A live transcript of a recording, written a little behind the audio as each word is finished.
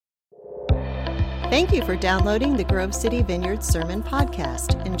Thank you for downloading the Grove City Vineyard Sermon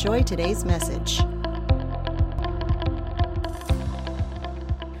Podcast. Enjoy today's message.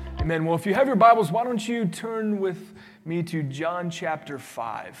 Amen. Well, if you have your Bibles, why don't you turn with me to John chapter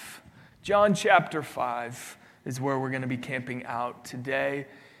 5. John chapter 5 is where we're going to be camping out today.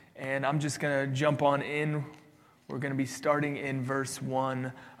 And I'm just going to jump on in. We're going to be starting in verse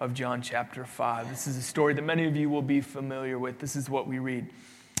 1 of John chapter 5. This is a story that many of you will be familiar with. This is what we read.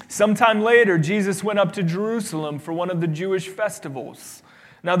 Sometime later, Jesus went up to Jerusalem for one of the Jewish festivals.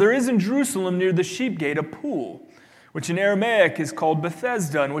 Now there is in Jerusalem near the sheep gate a pool, which in Aramaic is called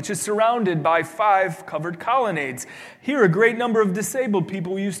Bethesda, and which is surrounded by 5 covered colonnades. Here a great number of disabled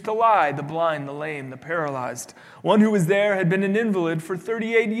people used to lie, the blind, the lame, the paralyzed. One who was there had been an invalid for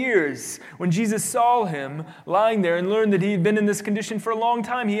 38 years. When Jesus saw him lying there and learned that he had been in this condition for a long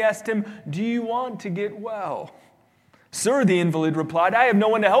time, he asked him, "Do you want to get well?" "Sir," the invalid replied, "I have no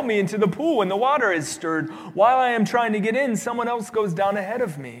one to help me into the pool when the water is stirred. While I am trying to get in, someone else goes down ahead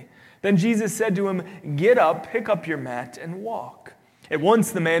of me." Then Jesus said to him, "Get up, pick up your mat, and walk." At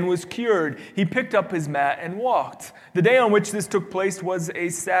once the man was cured. He picked up his mat and walked. The day on which this took place was a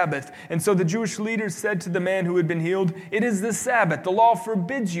Sabbath. And so the Jewish leaders said to the man who had been healed, "It is the Sabbath. The law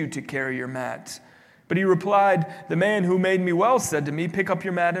forbids you to carry your mat." But he replied, "The man who made me well said to me, 'Pick up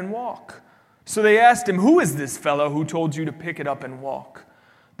your mat and walk.'" So they asked him, "Who is this fellow who told you to pick it up and walk?"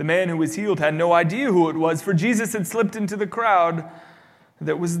 The man who was healed had no idea who it was, for Jesus had slipped into the crowd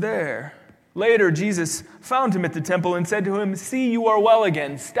that was there. Later, Jesus found him at the temple and said to him, "See, you are well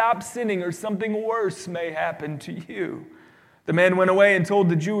again. Stop sinning, or something worse may happen to you." The man went away and told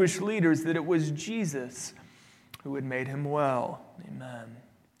the Jewish leaders that it was Jesus who had made him well. Amen.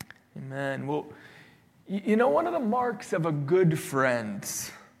 Amen. Well, you know, one of the marks of a good friend,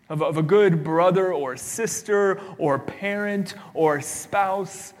 of a good brother or sister or parent or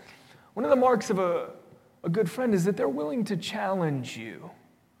spouse, one of the marks of a good friend is that they're willing to challenge you.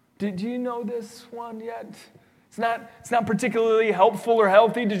 Do you know this one yet? It's not particularly helpful or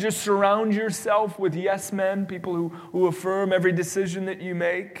healthy to just surround yourself with yes men, people who affirm every decision that you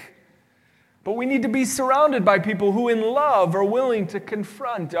make. But we need to be surrounded by people who in love are willing to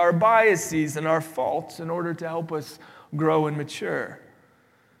confront our biases and our faults in order to help us grow and mature.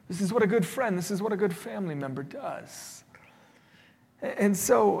 This is what a good friend, this is what a good family member does. And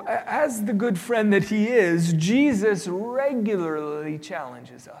so, as the good friend that he is, Jesus regularly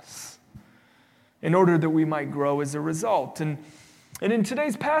challenges us in order that we might grow as a result. And in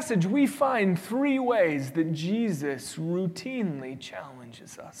today's passage, we find 3 ways that Jesus routinely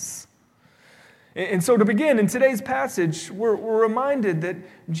challenges us. And so to begin, in today's passage, we're reminded that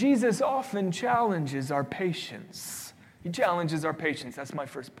Jesus often challenges our patience. He challenges our patience. That's my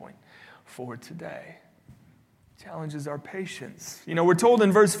first point for today. Challenges our patience. You know, we're told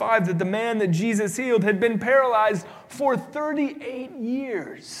in verse 5 that the man that Jesus healed had been paralyzed for 38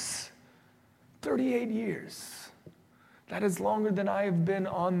 years. 38 years. That is longer than I have been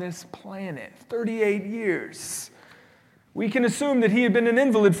on this planet. 38 years. We can assume that he had been an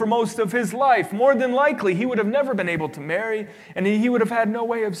invalid for most of his life. More than likely, he would have never been able to marry, and he would have had no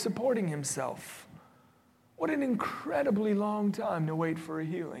way of supporting himself. What an incredibly long time to wait for a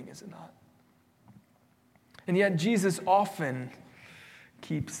healing, is it not? And yet Jesus often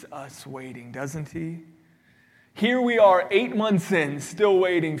keeps us waiting, doesn't he? Here we are 8 months in, still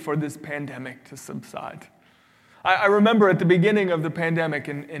waiting for this pandemic to subside. I remember at the beginning of the pandemic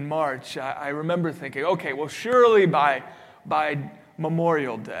in March, I remember thinking, okay, well surely by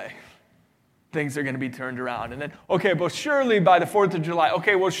Memorial Day, things are going to be turned around. And then, okay, well surely by the 4th of July,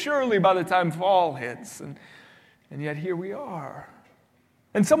 okay, well surely by the time fall hits. And yet here we are.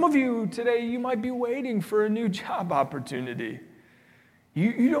 And some of you today, you might be waiting for a new job opportunity.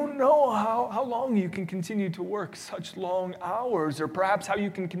 You don't know how long you can continue to work such long hours, or perhaps how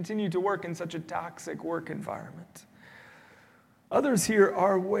you can continue to work in such a toxic work environment. Others here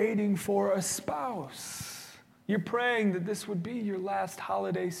are waiting for a spouse. You're praying that this would be your last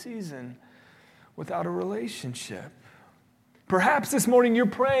holiday season without a relationship. Perhaps this morning you're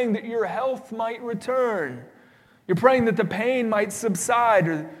praying that your health might return. You're praying that the pain might subside,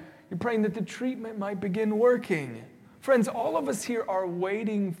 or you're praying that the treatment might begin working. Friends, all of us here are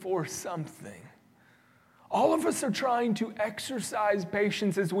waiting for something. All of us are trying to exercise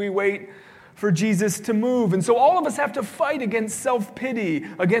patience as we wait for Jesus to move. And so all of us have to fight against self-pity,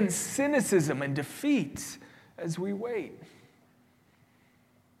 against cynicism and defeat as we wait.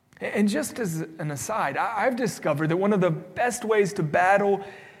 And just as an aside, I've discovered that one of the best ways to battle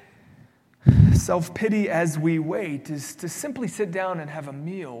self-pity as we wait is to simply sit down and have a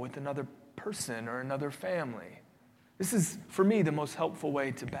meal with another person or another family. This is, for me, the most helpful way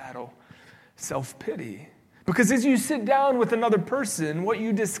to battle self-pity. Because as you sit down with another person, what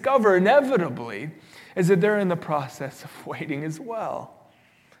you discover inevitably is that they're in the process of waiting as well.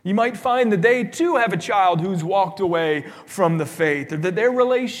 You might find that they too have a child who's walked away from the faith, or that their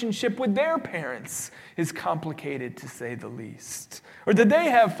relationship with their parents is complicated, to say the least, or that they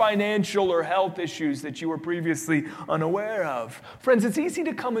have financial or health issues that you were previously unaware of. Friends, it's easy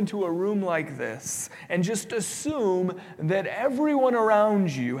to come into a room like this and just assume that everyone around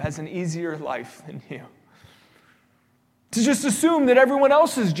you has an easier life than you. To just assume that everyone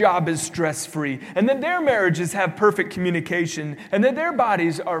else's job is stress-free, and that their marriages have perfect communication, and that their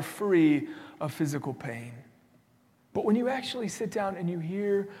bodies are free of physical pain. But when you actually sit down and you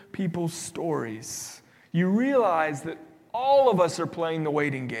hear people's stories, you realize that all of us are playing the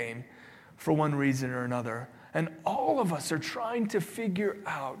waiting game for one reason or another. And all of us are trying to figure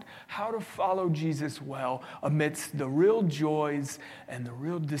out how to follow Jesus well amidst the real joys and the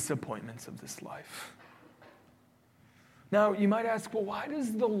real disappointments of this life. Now, you might ask, well, why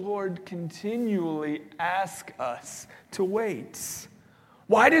does the Lord continually ask us to wait?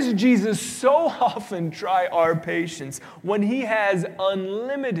 Why does Jesus so often try our patience when he has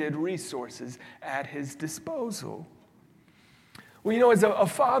unlimited resources at his disposal? Well, as a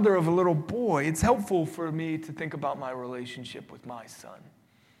father of a little boy, it's helpful for me to think about my relationship with my son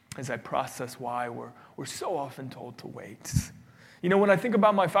as I process why we're so often told to wait. When I think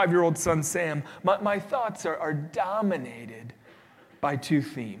about my 5-year-old son, Sam, my thoughts are dominated by two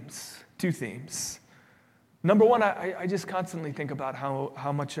themes. Number one, I just constantly think about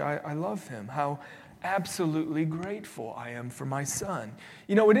how much I love him, how absolutely grateful I am for my son.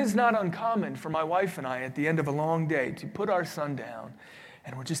 It is not uncommon for my wife and I at the end of a long day to put our son down,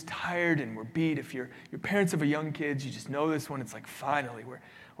 and we're just tired and we're beat. If you're parents of a young kid, you just know this one. It's like, finally,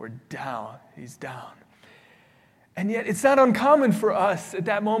 we're down. He's down. And yet, it's not uncommon for us at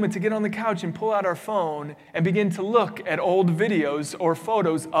that moment to get on the couch and pull out our phone and begin to look at old videos or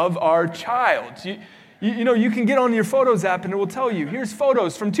photos of our child. You can get on your Photos app and it will tell you, here's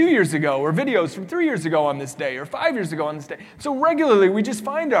photos from 2 years ago, or videos from 3 years ago on this day, or 5 years ago on this day. So regularly, we just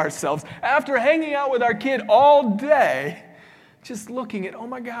find ourselves, after hanging out with our kid all day, just looking at, oh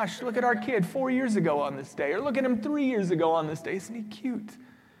my gosh, look at our kid 4 years ago on this day, or look at him 3 years ago on this day. Isn't he cute?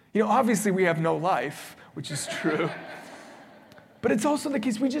 Obviously we have no life, which is true. But it's also the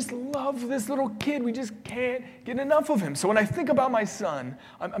case, we just love this little kid. We just can't get enough of him. So when I think about my son,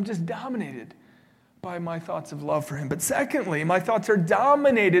 I'm just dominated by my thoughts of love for him. But secondly, my thoughts are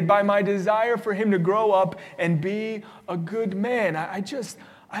dominated by my desire for him to grow up and be a good man.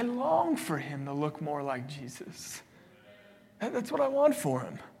 I long for him to look more like Jesus. That's what I want for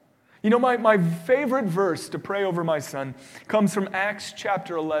him. My favorite verse to pray over my son comes from Acts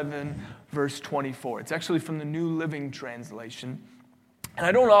chapter 11, verse 24. It's actually from the New Living Translation. And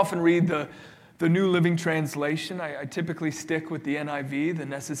I don't often read the New Living Translation. I typically stick with the NIV, the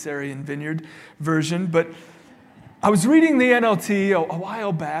Necessary and Vineyard version. But I was reading the NLT a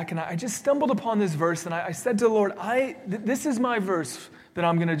while back, and I just stumbled upon this verse, and I said to the Lord, this is my verse that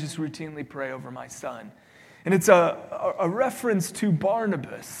I'm going to just routinely pray over my son. And it's a reference to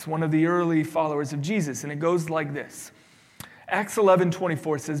Barnabas, one of the early followers of Jesus. And it goes like this. Acts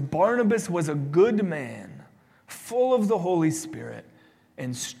 11:24 says, Barnabas was a good man, full of the Holy Spirit,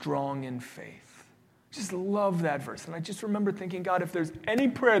 and strong in faith. Just love that verse. And I just remember thinking, God, if there's any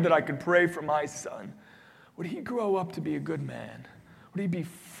prayer that I could pray for my son, would he grow up to be a good man? Would he be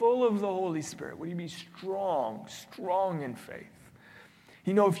full of the Holy Spirit? Would he be strong in faith?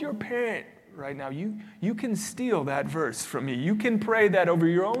 If you're a parent right now, you can steal that verse from me. You can pray that over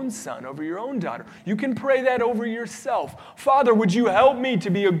your own son, over your own daughter. You can pray that over yourself. Father, would you help me to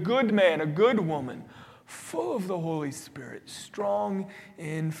be a good man, a good woman, full of the Holy Spirit, strong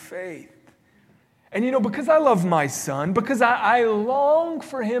in faith. And because I love my son, because I long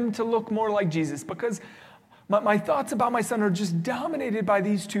for him to look more like Jesus, because my thoughts about my son are just dominated by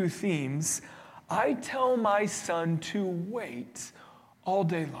these two themes, I tell my son to wait all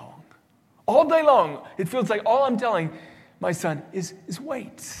day long. All day long, it feels like all I'm telling my son is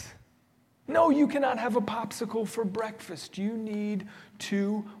wait. No, you cannot have a popsicle for breakfast. You need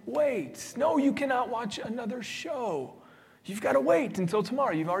to wait. No, you cannot watch another show. You've got to wait until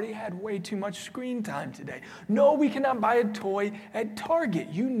tomorrow. You've already had way too much screen time today. No, we cannot buy a toy at Target.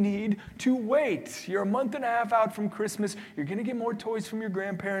 You need to wait. You're a month and a half out from Christmas. You're going to get more toys from your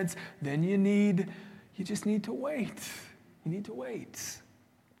grandparents than you just need to wait. You need to wait.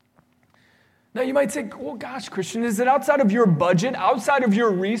 Now, you might say, well, gosh, Christian, is it outside of your budget, outside of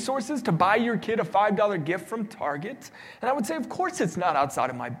your resources to buy your kid a $5 gift from Target? And I would say, of course it's not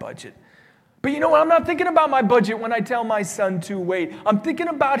outside of my budget. But you know what? I'm not thinking about my budget when I tell my son to wait. I'm thinking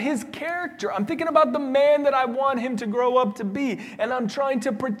about his character. I'm thinking about the man that I want him to grow up to be. And I'm trying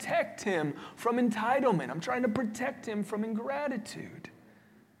to protect him from entitlement. I'm trying to protect him from ingratitude.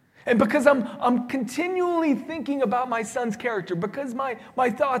 And because I'm continually thinking about my son's character, because my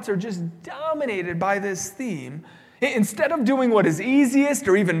thoughts are just dominated by this theme, instead of doing what is easiest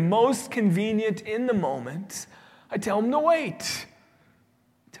or even most convenient in the moment, I tell him to wait.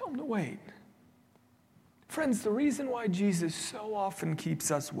 Tell him to wait. Friends, the reason why Jesus so often keeps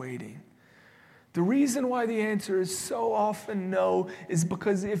us waiting, the reason why the answer is so often no, is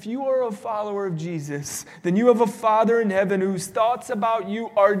because if you are a follower of Jesus, then you have a Father in heaven whose thoughts about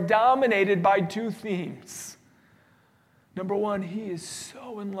you are dominated by two themes. Number one, he is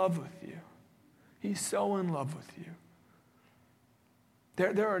so in love with you. He's so in love with you.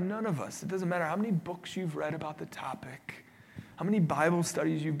 There are none of us, it doesn't matter how many books you've read about the topic, how many Bible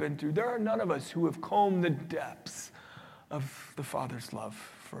studies you've been through, there are none of us who have combed the depths of the Father's love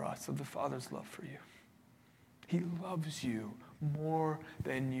for us, of the Father's love for you. He loves you more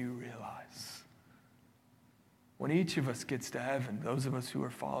than you realize. When each of us gets to heaven, those of us who are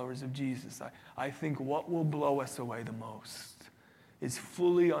followers of Jesus, I think what will blow us away the most is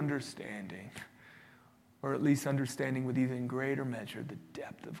fully understanding, or at least understanding with even greater measure, the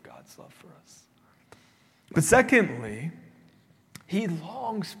depth of God's love for us. But secondly, he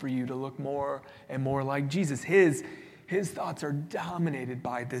longs for you to look more and more like Jesus. His thoughts are dominated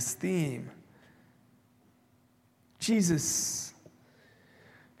by this theme. Jesus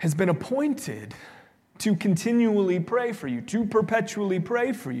has been appointed to continually pray for you, to perpetually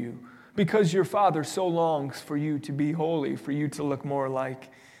pray for you, because your Father so longs for you to be holy, for you to look more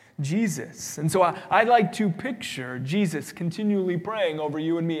like Jesus. And so I like to picture Jesus continually praying over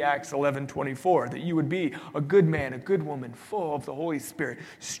you and me, Acts 11:24, that you would be a good man, a good woman, full of the Holy Spirit,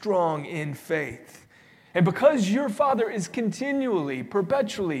 strong in faith. And because your Father is continually,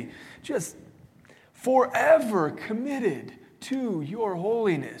 perpetually, just forever committed to your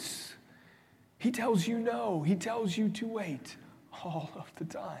holiness, he tells you no. He tells you to wait all of the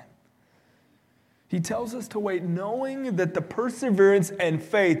time. He tells us to wait knowing that the perseverance and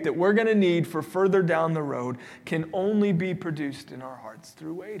faith that we're going to need for further down the road can only be produced in our hearts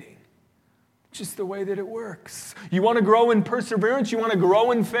through waiting. Just the way that it works. You want to grow in perseverance? You want to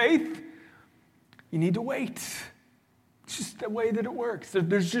grow in faith? You need to wait. It's just the way that it works.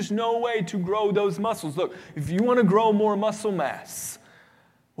 There's just no way to grow those muscles. Look, if you want to grow more muscle mass,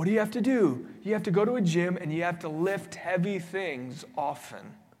 what do? You have to go to a gym and you have to lift heavy things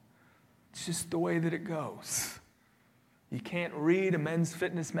often. It's just the way that it goes. You can't read a men's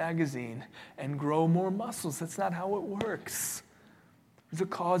fitness magazine and grow more muscles. That's not how it works. There's a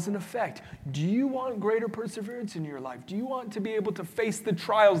cause and effect. Do you want greater perseverance in your life? Do you want to be able to face the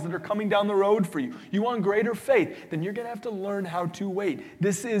trials that are coming down the road for you? You want greater faith? Then you're going to have to learn how to wait.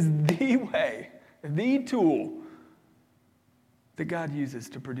 This is the way, the tool that God uses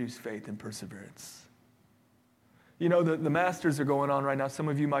to produce faith and perseverance. You know, the Masters are going on right now. Some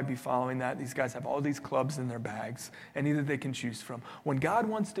of you might be following that. These guys have all these clubs in their bags, any that they can choose from. When God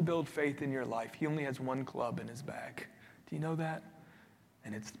wants to build faith in your life, he only has one club in his bag. Do you know that?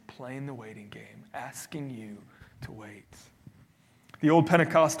 And it's playing the waiting game, asking you to wait. The old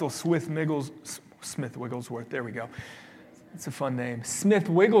Pentecostal Smith Wigglesworth, there we go. It's a fun name. Smith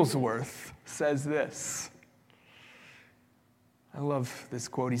Wigglesworth says this. I love this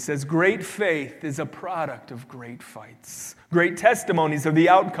quote. He says, "Great faith is a product of great fights. Great testimonies are the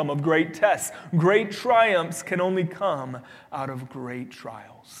outcome of great tests. Great triumphs can only come out of great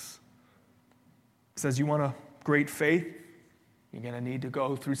trials." He says, you want a great faith? You're going to need to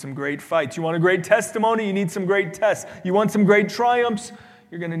go through some great fights. You want a great testimony? You need some great tests. You want some great triumphs?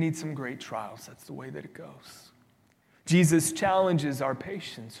 You're going to need some great trials. That's the way that it goes. Jesus challenges our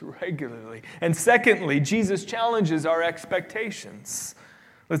patience regularly. And secondly, Jesus challenges our expectations.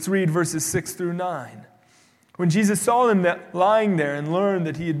 Let's read verses 6 through 9. When Jesus saw him lying there and learned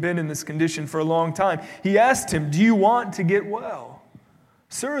that he had been in this condition for a long time, he asked him, "Do you want to get well?"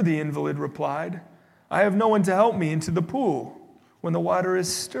 "Sir," the invalid replied, "I have no one to help me into the pool when the water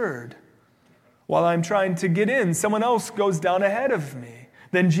is stirred. While I'm trying to get in, someone else goes down ahead of me."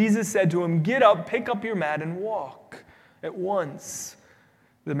 Then Jesus said to him, "Get up, pick up your mat, and walk." At once,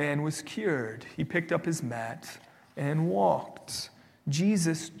 the man was cured. He picked up his mat and walked.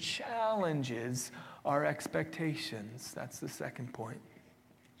 Jesus challenges our expectations. That's the second point.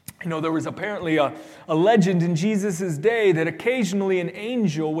 You know, there was apparently a legend in Jesus' day that occasionally an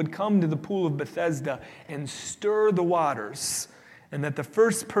angel would come to the pool of Bethesda and stir the waters, and that the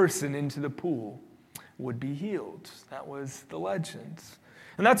first person into the pool would be healed. That was the legend.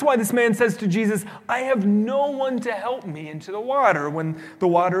 And that's why this man says to Jesus, I have no one to help me into the water when the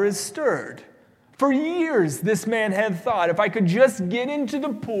water is stirred. For years, this man had thought, if I could just get into the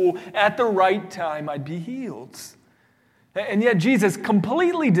pool at the right time, I'd be healed. And yet Jesus,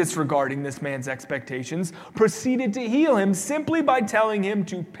 completely disregarding this man's expectations, proceeded to heal him simply by telling him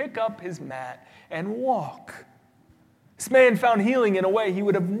to pick up his mat and walk. This man found healing in a way he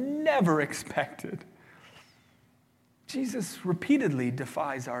would have never expected. Jesus repeatedly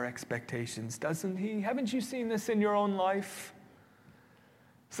defies our expectations, doesn't he? Haven't you seen this in your own life?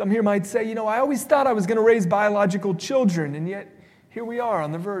 Some here might say, I always thought I was going to raise biological children, and yet here we are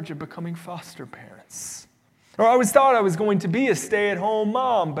on the verge of becoming foster parents. Or I always thought I was going to be a stay-at-home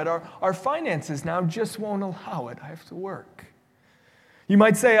mom, but our finances now just won't allow it. I have to work. You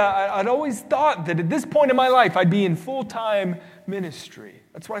might say, I'd always thought that at this point in my life I'd be in full-time ministry.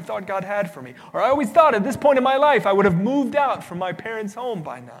 That's what I thought God had for me. Or I always thought at this point in my life I would have moved out from my parents' home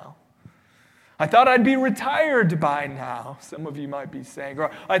by now. I thought I'd be retired by now, some of you might be saying.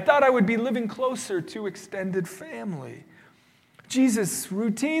 Or I thought I would be living closer to extended family. Jesus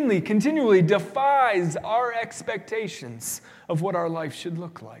routinely, continually defies our expectations of what our life should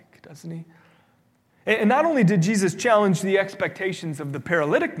look like, doesn't he? And not only did Jesus challenge the expectations of the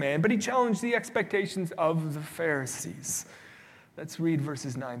paralytic man, but he challenged the expectations of the Pharisees. Let's read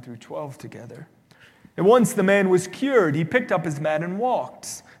verses 9 through 12 together. And once the man was cured, he picked up his mat and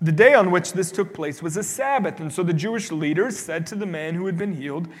walked. The day on which this took place was a Sabbath, and so the Jewish leaders said to the man who had been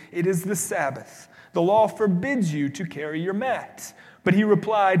healed, "It is the Sabbath. The law forbids you to carry your mat." But he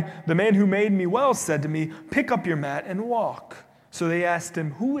replied, "The man who made me well said to me, 'Pick up your mat and walk.'" So they asked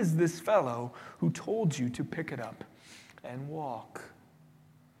him, "Who is this fellow who told you to pick it up and walk?"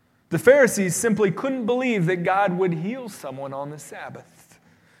 The Pharisees simply couldn't believe that God would heal someone on the Sabbath.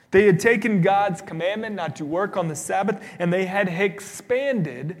 They had taken God's commandment not to work on the Sabbath, and they had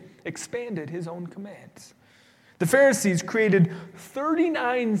expanded his own commands. The Pharisees created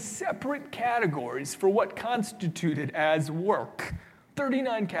 39 separate categories for what constituted as work.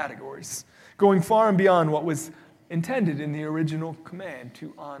 39 categories, going far and beyond what was intended in the original command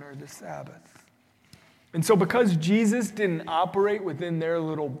to honor the Sabbath. And so because Jesus didn't operate within their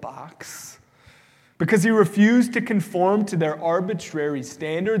little box, because he refused to conform to their arbitrary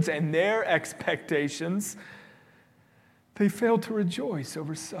standards and their expectations, they failed to rejoice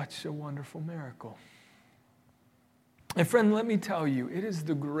over such a wonderful miracle. And friend, let me tell you, it is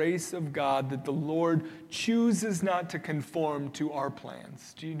the grace of God that the Lord chooses not to conform to our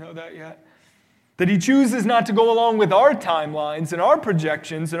plans. Do you know that yet? That he chooses not to go along with our timelines and our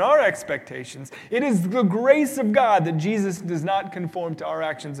projections and our expectations. It is the grace of God that Jesus does not conform to our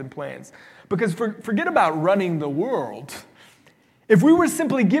actions and plans. Because forget about running the world. If we were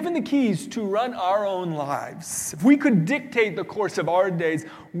simply given the keys to run our own lives, if we could dictate the course of our days,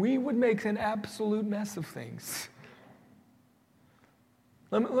 we would make an absolute mess of things.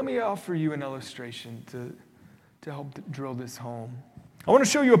 Let me offer you an illustration to help drill this home. I want to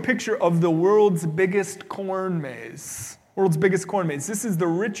show you a picture of the world's biggest corn maze. World's biggest corn maze. This is the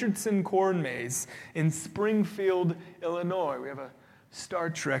Richardson Corn Maze in Springfield, Illinois. We have a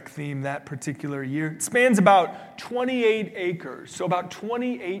Star Trek theme that particular year. It spans about 28 acres, so about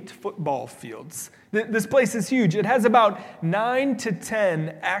 28 football fields. This place is huge. It has about 9 to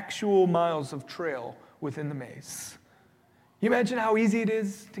 10 actual miles of trail within the maze. You imagine how easy it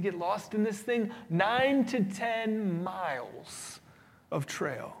is to get lost in this thing? 9 to 10 miles of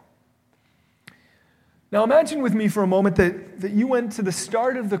trail. Now imagine with me for a moment that you went to the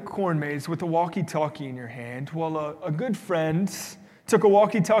start of the corn maze with a walkie-talkie in your hand, while a good friend took a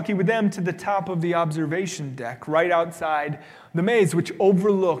walkie-talkie with them to the top of the observation deck right outside the maze, which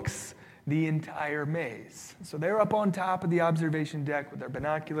overlooks the entire maze. So they're up on top of the observation deck with their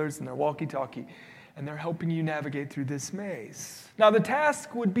binoculars and their walkie-talkie, and they're helping you navigate through this maze. Now, the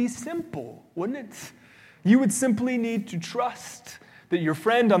task would be simple, wouldn't it? You would simply need to trust that your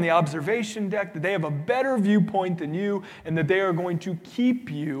friend on the observation deck, that they have a better viewpoint than you, and that they are going to keep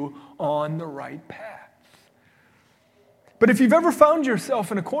you on the right path. But if you've ever found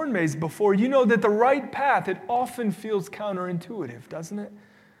yourself in a corn maze before, you know that the right path, it often feels counterintuitive, doesn't it?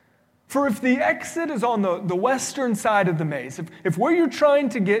 For if the exit is on the western side of the maze, if where you're trying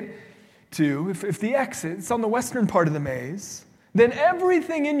to get to, if the exit is on the western part of the maze, then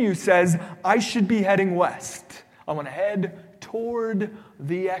everything in you says, I should be heading west. I want to head toward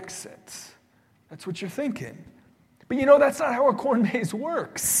the exit. That's what you're thinking. But you know, that's not how a corn maze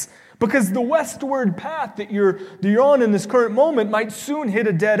works. Because the westward path that you're on in this current moment might soon hit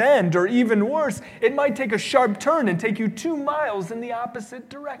a dead end, or even worse, it might take a sharp turn and take you 2 miles in the opposite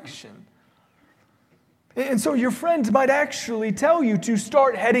direction. And so your friends might actually tell you to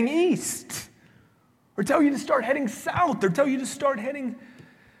start heading east, or tell you to start heading south, or tell you to start heading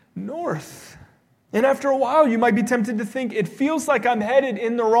north. And after a while, you might be tempted to think, it feels like I'm headed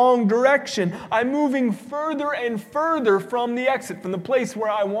in the wrong direction. I'm moving further and further from the exit, from the place where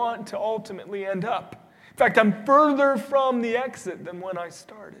I want to ultimately end up. In fact, I'm further from the exit than when I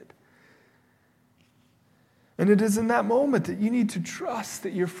started. And it is in that moment that you need to trust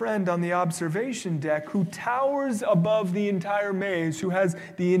that your friend on the observation deck, who towers above the entire maze, who has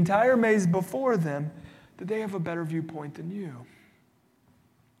the entire maze before them, that they have a better viewpoint than you.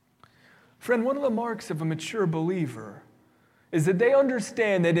 Friend, one of the marks of a mature believer is that they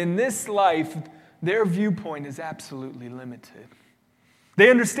understand that in this life, their viewpoint is absolutely limited. They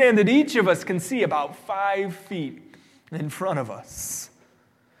understand that each of us can see about 5 feet in front of us.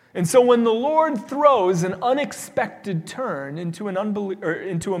 And so when the Lord throws an unexpected turn into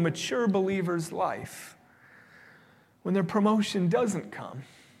a mature believer's life, when their promotion doesn't come,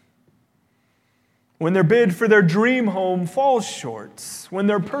 when their bid for their dream home falls short, when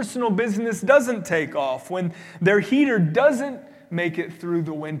their personal business doesn't take off, when their heater doesn't make it through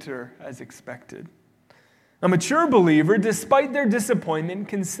the winter as expected, a mature believer, despite their disappointment,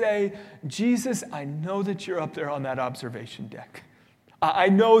 can say, Jesus, I know that you're up there on that observation deck. I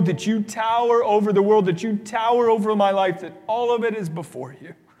know that you tower over the world, that you tower over my life, that all of it is before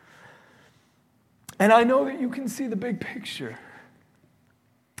you. And I know that you can see the big picture.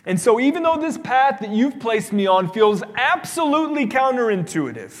 And so even though this path that you've placed me on feels absolutely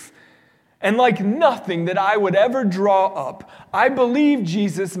counterintuitive and like nothing that I would ever draw up, I believe,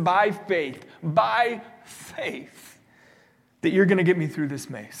 Jesus, by faith, that you're going to get me through this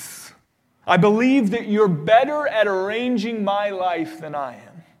maze. I believe that you're better at arranging my life than I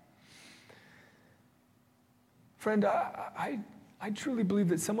am. Friend, I truly believe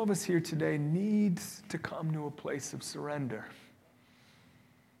that some of us here today need to come to a place of surrender.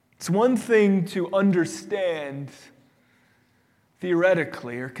 It's one thing to understand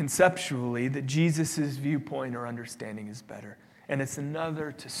theoretically or conceptually that Jesus' viewpoint or understanding is better. And it's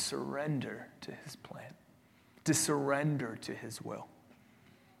another to surrender to his plan, to surrender to his will.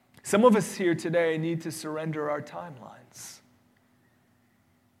 Some of us here today need to surrender our timelines.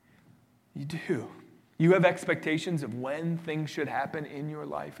 You do. You have expectations of when things should happen in your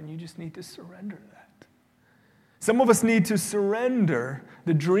life, and you just need to surrender that. Some of us need to surrender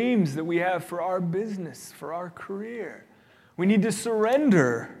the dreams that we have for our business, for our career. We need to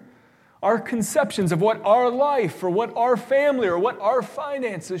surrender our conceptions of what our life or what our family or what our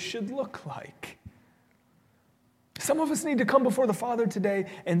finances should look like. Some of us need to come before the Father today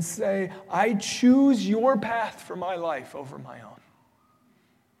and say, I choose your path for my life over my own.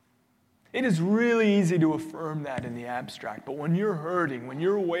 It is really easy to affirm that in the abstract, but when you're hurting, when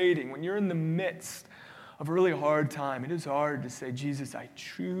you're waiting, when you're in the midst of a really hard time, it is hard to say, Jesus, I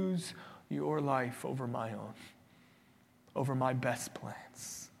choose your life over my own, over my best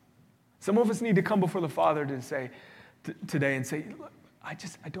plans. Some of us need to come before the Father to say today and say, look, I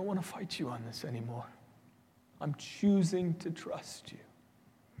don't want to fight you on this anymore. I'm choosing to trust you.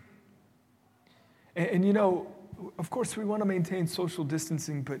 And you know, of course we want to maintain social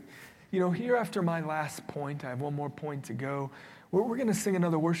distancing, but you know, here after my last point, I have one more point to go. We're going to sing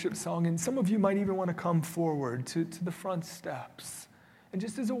another worship song, and some of you might even want to come forward to the front steps. And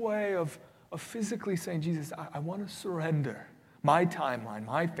just as a way of physically saying, Jesus, I want to surrender my timeline,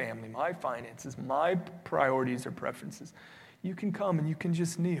 my family, my finances, my priorities or preferences. You can come and you can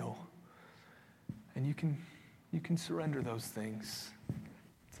just kneel. And you can surrender those things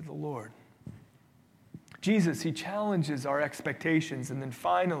to the Lord. Jesus, he challenges our expectations. And then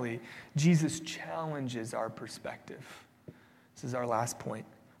finally, Jesus challenges our perspective. This is our last point.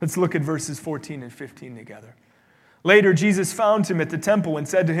 Let's look at verses 14 and 15 together. Later, Jesus found him at the temple and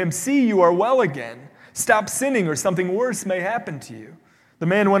said to him, see, you are well again. Stop sinning or something worse may happen to you. The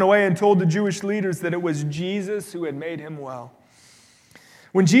man went away and told the Jewish leaders that it was Jesus who had made him well.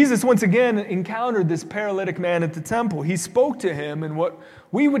 When Jesus once again encountered this paralytic man at the temple, he spoke to him in what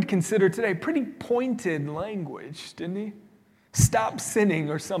we would consider today pretty pointed language, didn't he? Stop sinning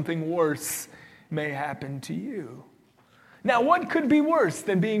or something worse may happen to you. Now, what could be worse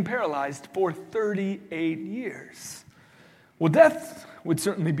than being paralyzed for 38 years? Well, death would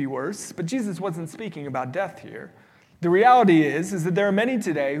certainly be worse, but Jesus wasn't speaking about death here. The reality is that there are many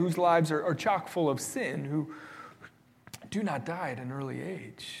today whose lives are chock full of sin who do not die at an early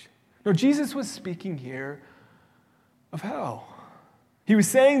age. No, Jesus was speaking here of hell. He was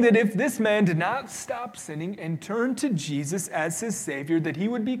saying that if this man did not stop sinning and turn to Jesus as his Savior, that he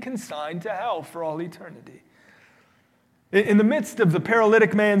would be consigned to hell for all eternity. In the midst of the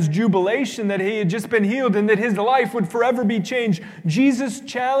paralytic man's jubilation that he had just been healed and that his life would forever be changed, Jesus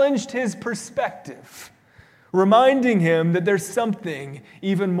challenged his perspective, reminding him that there's something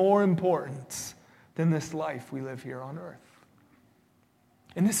even more important than this life we live here on earth.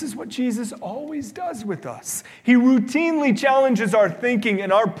 And this is what Jesus always does with us. He routinely challenges our thinking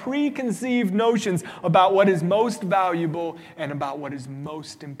and our preconceived notions about what is most valuable and about what is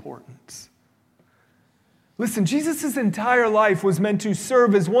most important. Listen, Jesus' entire life was meant to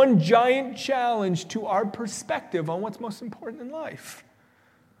serve as one giant challenge to our perspective on what's most important in life.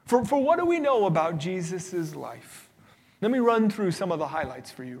 For what do we know about Jesus' life? Let me run through some of the highlights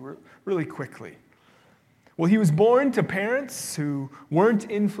for you really quickly. Well, he was born to parents who weren't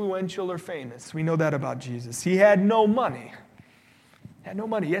influential or famous. We know that about Jesus. He had no money.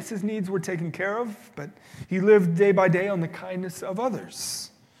 Yes, his needs were taken care of, but he lived day by day on the kindness of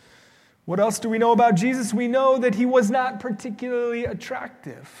others. What else do we know about Jesus? We know that he was not particularly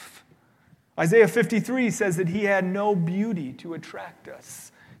attractive. Isaiah 53 says that he had no beauty to attract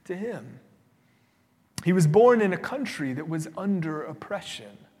us to him. He was born in a country that was under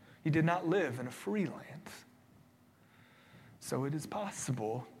oppression. He did not live in a free land. So it is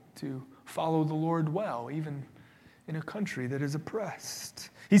possible to follow the Lord well, even in a country that is oppressed.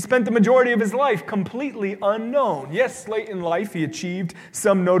 He spent the majority of his life completely unknown. Yes, late in life he achieved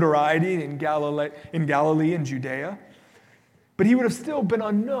some notoriety in Galilee and Judea, but he would have still been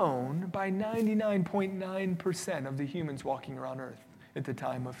unknown by 99.9% of the humans walking around earth at the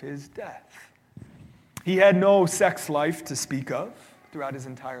time of his death. He had no sex life to speak of throughout his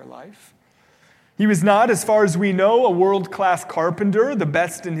entire life. He was not, as far as we know, a world-class carpenter, the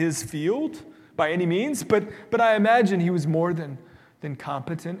best in his field by any means, but I imagine he was more than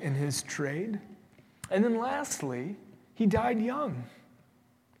competent in his trade. And then lastly, he died young.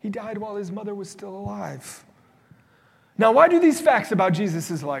 He died while his mother was still alive. Now, why do these facts about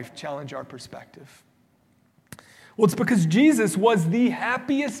Jesus' life challenge our perspective? Well, it's because Jesus was the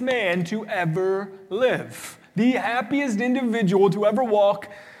happiest man to ever live, the happiest individual to ever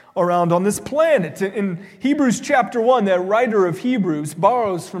walk around on this planet. In Hebrews chapter 1, the writer of Hebrews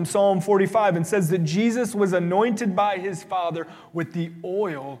borrows from Psalm 45 and says that Jesus was anointed by his Father with the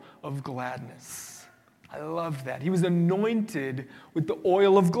oil of gladness. I love that. He was anointed with the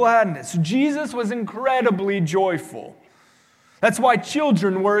oil of gladness. Jesus was incredibly joyful. That's why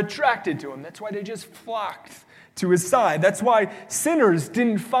children were attracted to him. That's why they just flocked to his side. That's why sinners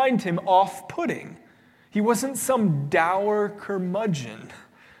didn't find him off-putting. He wasn't some dour curmudgeon.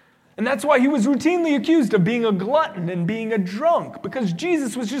 And that's why he was routinely accused of being a glutton and being a drunk, because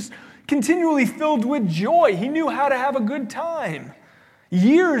Jesus was just continually filled with joy. He knew how to have a good time.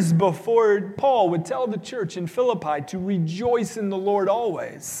 Years before Paul would tell the church in Philippi to rejoice in the Lord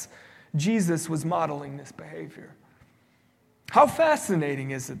always, Jesus was modeling this behavior. How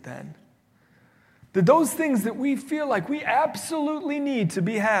fascinating is it then that those things that we feel like we absolutely need to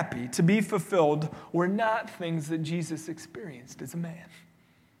be happy, to be fulfilled, were not things that Jesus experienced as a man?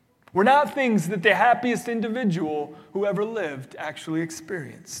 Were not things that the happiest individual who ever lived actually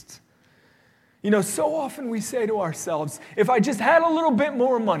experienced. You know, so often we say to ourselves, if I just had a little bit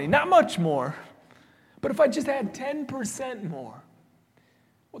more money, not much more, but if I just had 10% more,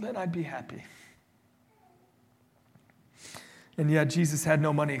 well, then I'd be happy. And yet Jesus had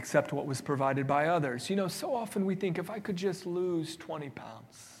no money except what was provided by others. You know, so often we think, if I could just lose 20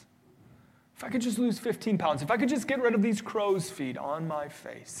 pounds, if I could just lose 15 pounds, if I could just get rid of these crow's feet on my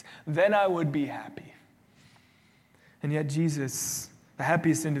face, then I would be happy. And yet Jesus, the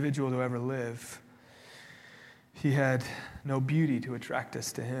happiest individual to ever live, he had no beauty to attract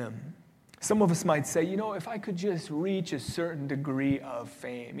us to him. Some of us might say, you know, if I could just reach a certain degree of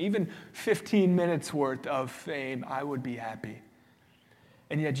fame, even 15 minutes worth of fame, I would be happy.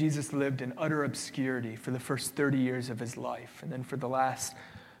 And yet Jesus lived in utter obscurity for the first 30 years of his life. And then for the last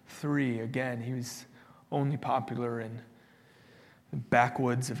 3, again, he was only popular in the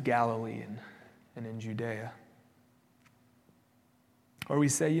backwoods of Galilee and in Judea. Or we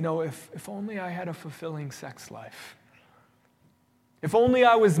say, you know, if only I had a fulfilling sex life. If only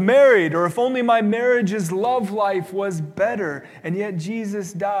I was married, or if only my marriage's love life was better. And yet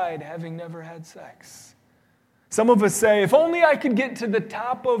Jesus died having never had sex. Some of us say, if only I could get to the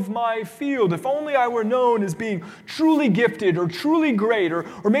top of my field, if only I were known as being truly gifted or truly great, or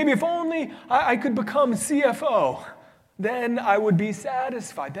maybe if only I could become CFO, then I would be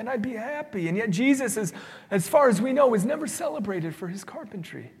satisfied, then I'd be happy. And yet Jesus, as far as we know, was never celebrated for his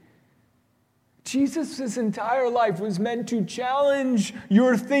carpentry. Jesus' entire life was meant to challenge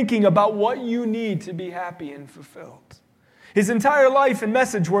your thinking about what you need to be happy and fulfilled. His entire life and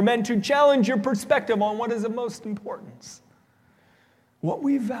message were meant to challenge your perspective on what is of most importance. What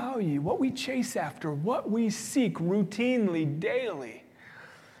we value, what we chase after, what we seek routinely, daily,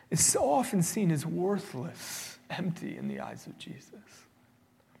 is so often seen as worthless, empty in the eyes of Jesus.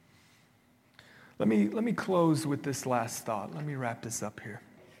 Let me close with this last thought. Let me wrap this up here.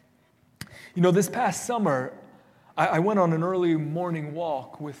 You know, this past summer, I went on an early morning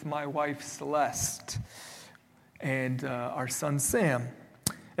walk with my wife, Celeste, and our son, Sam.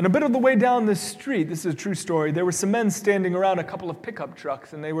 And a bit of the way down the street, this is a true story, there were some men standing around a couple of pickup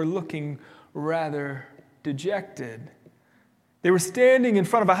trucks, and they were looking rather dejected. They were standing in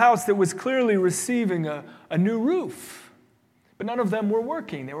front of a house that was clearly receiving a new roof. But none of them were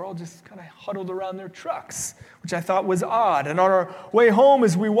working. They were all just kind of huddled around their trucks, which I thought was odd. And on our way home,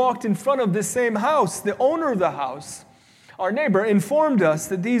 as we walked in front of this same house, the owner of the house, our neighbor, informed us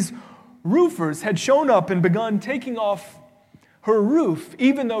that these roofers had shown up and begun taking off her roof,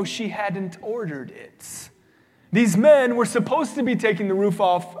 even though she hadn't ordered it. These men were supposed to be taking the roof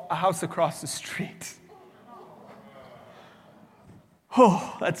off a house across the street.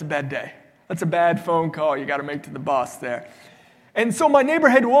 Oh, that's a bad day. That's a bad phone call you got to make to the boss there. And so my neighbor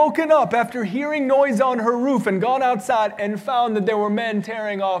had woken up after hearing noise on her roof and gone outside and found that there were men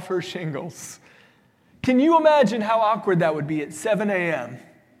tearing off her shingles. Can you imagine how awkward that would be at 7 a.m.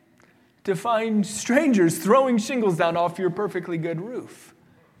 to find strangers throwing shingles down off your perfectly good roof?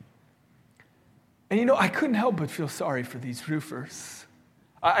 And you know, I couldn't help but feel sorry for these roofers.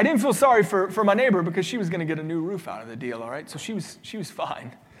 I didn't feel sorry for my neighbor because she was going to get a new roof out of the deal, all right? So she was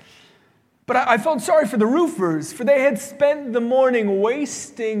fine. But I felt sorry for the roofers, for they had spent the morning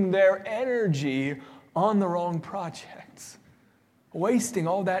wasting their energy on the wrong projects, wasting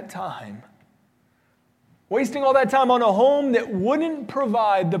all that time on a home that wouldn't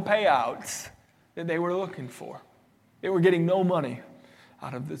provide the payouts that they were looking for. They were getting no money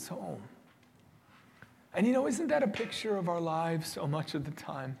out of this home. And you know, isn't that a picture of our lives so much of the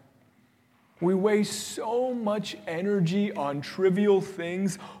time? We waste so much energy on trivial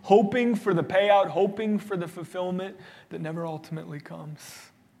things, hoping for the payout, hoping for the fulfillment that never ultimately comes.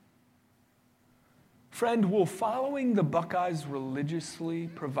 Friend, will following the Buckeyes religiously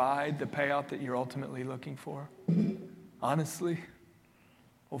provide the payout that you're ultimately looking for? Honestly?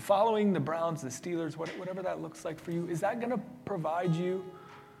 Will following the Browns, the Steelers, whatever that looks like for you, is that going to provide you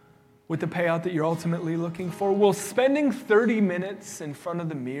with the payout that you're ultimately looking for? Will spending 30 minutes in front of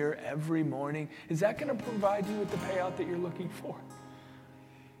the mirror every morning, is that going to provide you with the payout that you're looking for?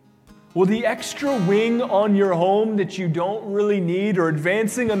 Will the extra wing on your home that you don't really need, or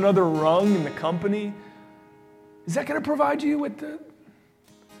advancing another rung in the company, is that going to provide you with the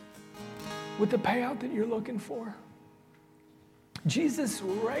payout that you're looking for? Jesus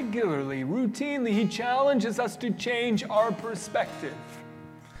regularly, routinely, he challenges us to change our perspective.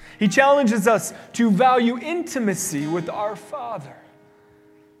 He challenges us to value intimacy with our Father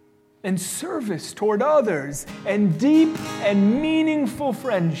and service toward others and deep and meaningful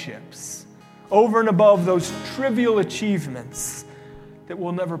friendships over and above those trivial achievements that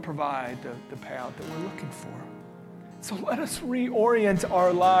will never provide the payout that we're looking for. So let us reorient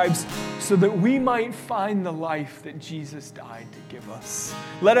our lives so that we might find the life that Jesus died to give us.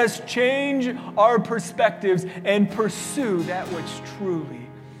 Let us change our perspectives and pursue that which truly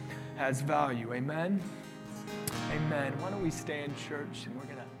has value. Amen? Amen. Why don't we stand, church, and we're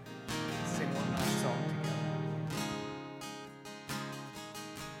going to